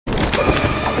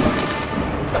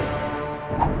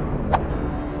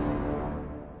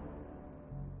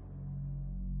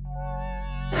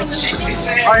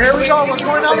Alright, here we go. What's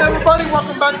going on, everybody?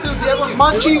 Welcome back to Diego's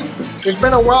Munchies. It's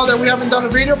been a while that we haven't done a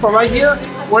video, but right here,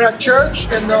 we're at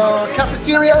church in the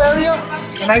cafeteria area,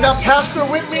 and I got Pastor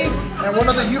with me and one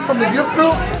of the youth from the youth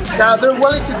group that they're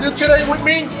willing to do today with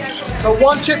me the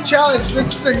One Chip Challenge.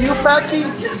 This is the new Paqui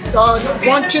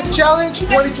One Chip Challenge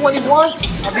 2021.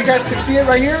 If you guys can see it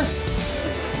right here.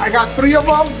 I got 3 of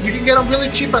them. You can get them really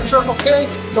cheap at Circle K.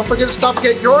 Don't forget to stop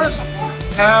get yours.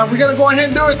 And we're gonna go ahead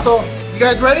and do it. So, you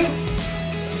guys ready?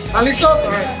 ¿Están listos?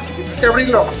 Alright. Okay,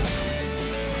 abrirlo.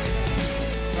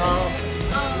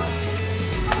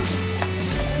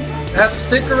 That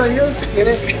sticker right here,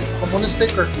 tiene como un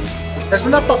sticker. Es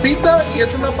una papita y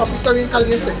es una papita bien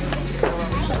caliente.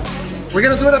 We're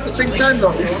gonna do it at the same time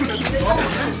though.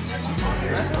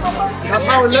 That's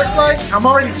how it looks like. I'm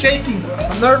already shaking.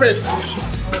 I'm nervous.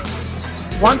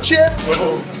 One chip.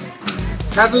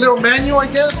 Has a little manual, I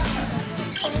guess.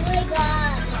 Oh my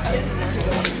god.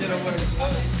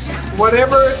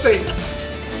 Whatever it says.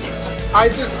 I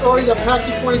destroyed the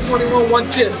Paqui 2021 One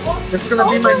Chip. This is gonna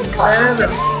be my plan.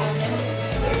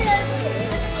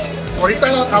 Ahorita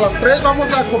a las 3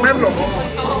 vamos a comerlo.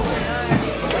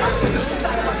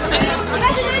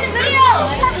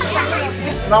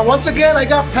 Now once again, I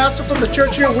got Pastor from the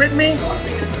church here with me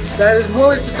that is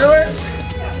willing to do it.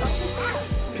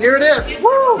 Here it is.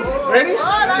 Woo! Ready?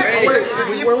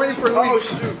 We're waiting for Luis. Oh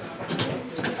shoot.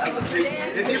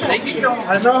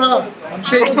 I know how. I'm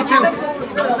shaking too.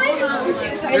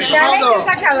 This is how the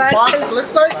box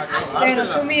looks like.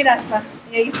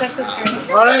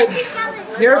 Alright,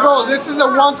 here we go. This is a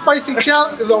one spicy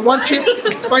challenge. The one chip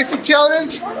spicy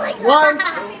challenge. 1,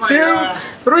 2,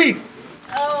 3.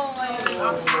 Oh my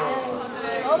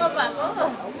god.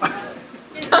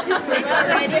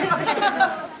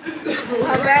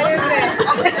 How bad is it?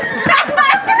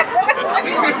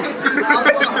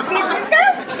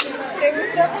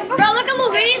 Bro, look at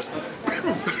Luis.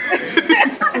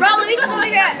 Bro, Luis is over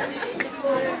here.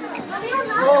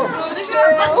 Oh my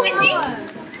gosh.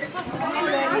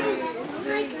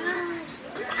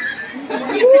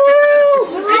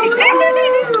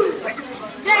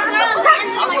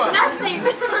 Like nothing.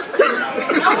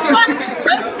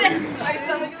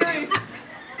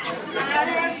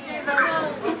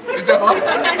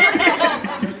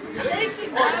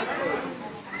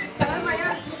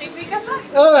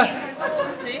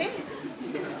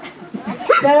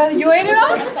 Pero you ate it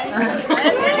all?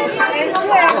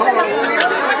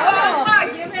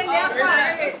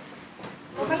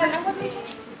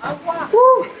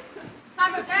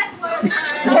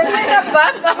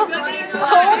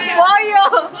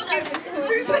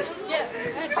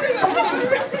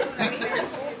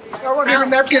 I want to have a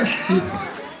napkin.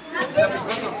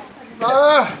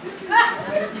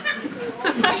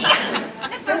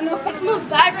 Let's move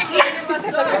back. Luis,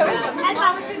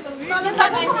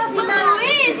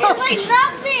 it's like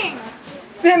nothing.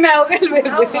 Se me ahoga el bebé.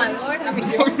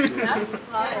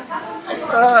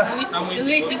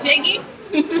 Luis, you shaking?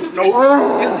 No.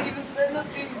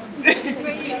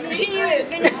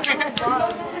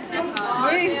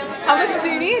 How much do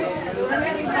you need?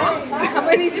 How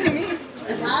many do you need?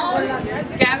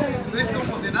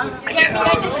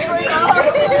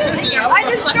 I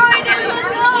destroyed it.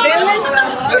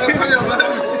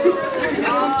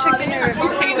 Chicken or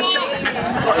potato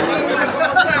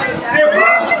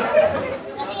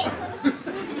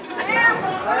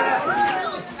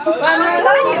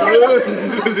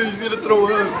He's gonna throw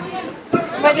up.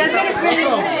 But ya tienes feliz.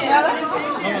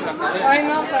 Ay,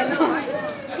 no, pues no.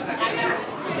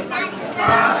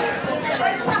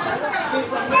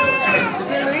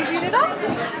 Did Luis eat it all?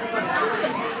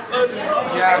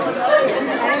 Yeah.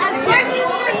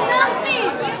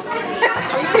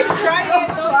 Try it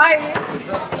though. Why?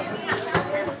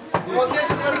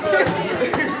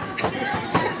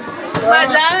 My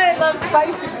dad loves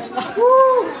spicy.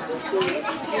 Woo!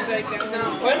 He's like, no.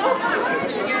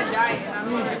 You're gonna die.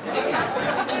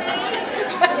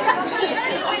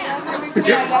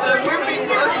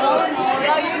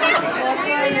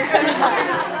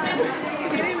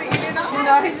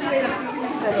 No, he just ate a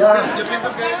pizza. Yo pienso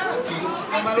que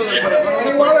está malo del corazón.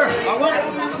 Agua.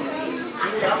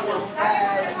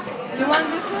 You want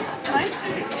this one? Mine?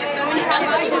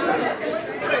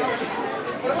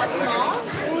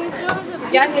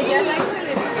 Ya sé, ya sé.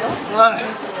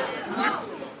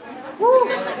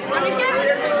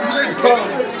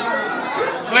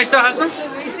 Do I still have some?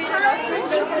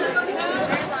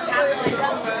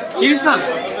 Use some.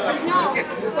 No,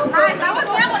 that was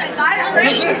not what I thought.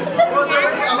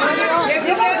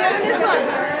 Give me this one.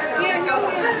 Here,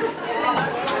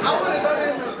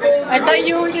 I thought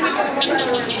you were gonna.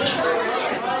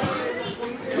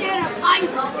 Get him. I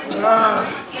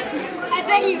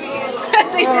bet he will.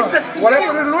 What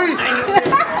happened to Luis?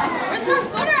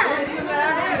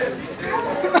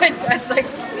 My dad's like,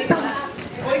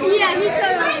 Yeah, he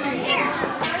totally.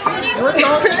 What's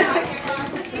up?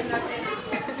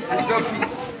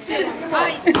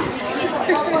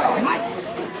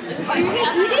 Are you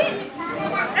gonna eat it?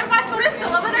 And my soda's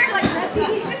still over there, like,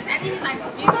 he's like,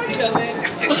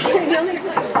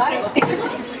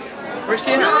 Where's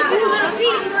he no, at? it's a little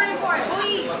piece.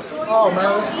 Oh man,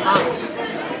 that's hot.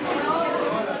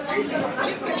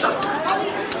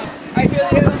 I feel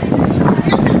you.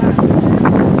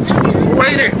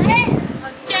 Waiting.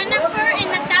 Jennifer and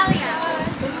Natalia.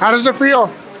 How does it feel?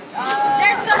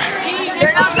 They're so sweet.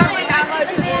 They're not suffering that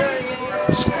much.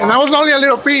 And that was only a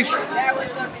little piece. Yeah,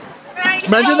 with them.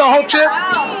 Imagine the whole chip.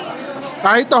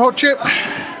 I ate the whole chip.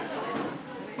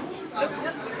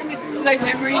 Like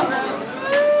memory.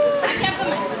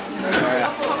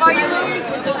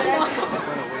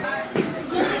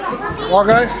 Well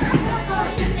guys,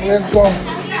 let's go.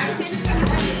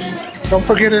 Don't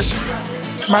forget to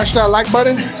smash that like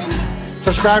button.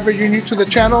 Subscribe if you're new to the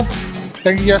channel.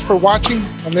 Thank you guys for watching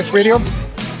on this video.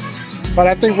 But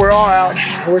I think we're all out.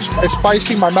 It's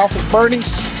spicy, my mouth is burning,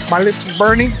 my lips is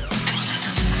burning.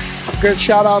 Good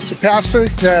shout out to Pastor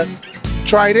that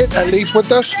tried it, at least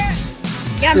with us.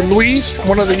 Yeah. To Luis,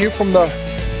 one of the youth from the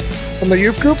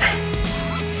youth group.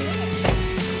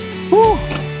 Woo.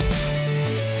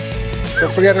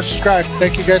 Don't forget to subscribe.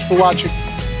 Thank you guys for watching.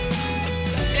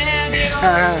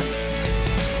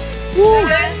 Woo.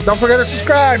 Don't forget to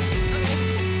subscribe.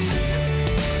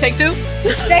 Take two?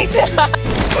 Take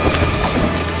two.